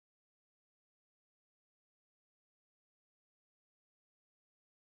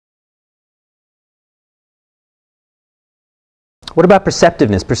What about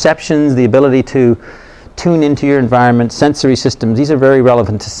perceptiveness? Perceptions, the ability to tune into your environment, sensory systems, these are very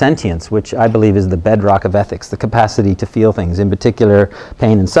relevant to sentience, which I believe is the bedrock of ethics, the capacity to feel things, in particular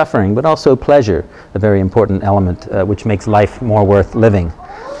pain and suffering, but also pleasure, a very important element which makes life more worth living.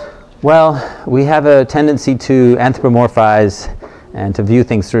 Well, we have a tendency to anthropomorphize and to view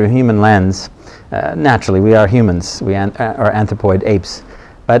things through a human lens. Naturally, we are humans, we are anthropoid apes,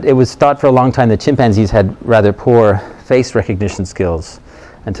 but it was thought for a long time that chimpanzees had rather poor face recognition skills,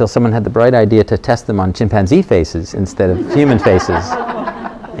 until someone had the bright idea to test them on chimpanzee faces instead of human faces.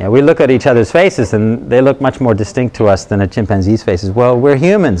 Yeah, we look at each other's faces and they look much more distinct to us than a chimpanzee's faces. Well, we're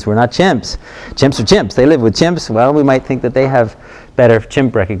humans, we're not chimps. Chimps are chimps, they live with chimps. Well, we might think that they have better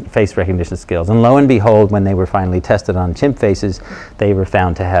chimp face recognition skills. And lo and behold, when they were finally tested on chimp faces, they were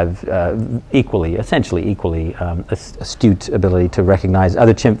found to have essentially equally astute ability to recognize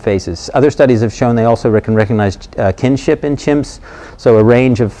other chimp faces. Other studies have shown they also can recognize kinship in chimps. So a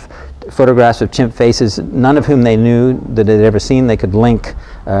range of photographs of chimp faces, none of whom they knew that they'd ever seen, they could link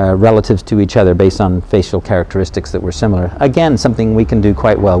relatives to each other based on facial characteristics that were similar. Again, something we can do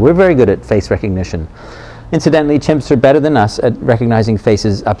quite well. We're very good at face recognition. Incidentally, chimps are better than us at recognizing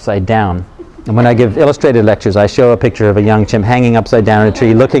faces upside down. And when I give illustrated lectures, I show a picture of a young chimp hanging upside down in a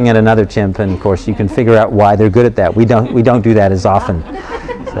tree, looking at another chimp, and of course you can figure out why they're good at that. We don't do that as often.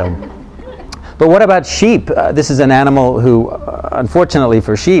 But what about sheep? This is an animal who, unfortunately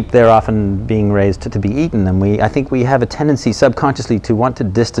for sheep, they're often being raised to be eaten, and I think we have a tendency subconsciously to want to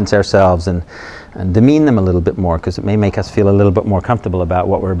distance ourselves and demean them a little bit more, because it may make us feel a little bit more comfortable about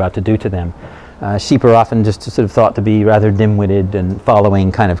what we're about to do to them. Sheep are often just sort of thought to be rather dim-witted and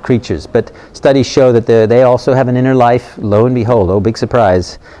following kind of creatures, but studies show that they also have an inner life. Lo and behold, oh big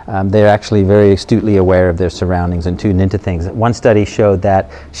surprise, they're actually very astutely aware of their surroundings and tuned into things. One study showed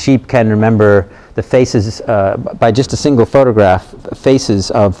that sheep can remember the faces, by just a single photograph, faces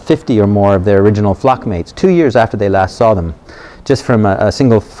of 50 or more of their original flock mates 2 years after they last saw them, just from a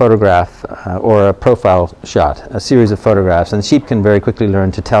single photograph or a profile shot, a series of photographs. And sheep can very quickly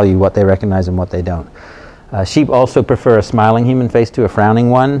learn to tell you what they recognize and what they don't. Sheep also prefer a smiling human face to a frowning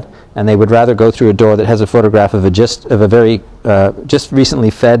one, and they would rather go through a door that has a photograph of a very just recently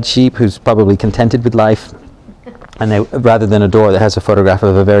fed sheep who's probably contented with life, and rather than a door that has a photograph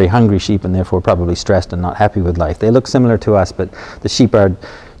of a very hungry sheep and therefore probably stressed and not happy with life. They look similar to us, but the sheep are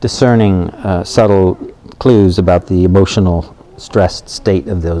discerning subtle clues about the emotional stressed state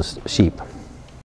of those sheep.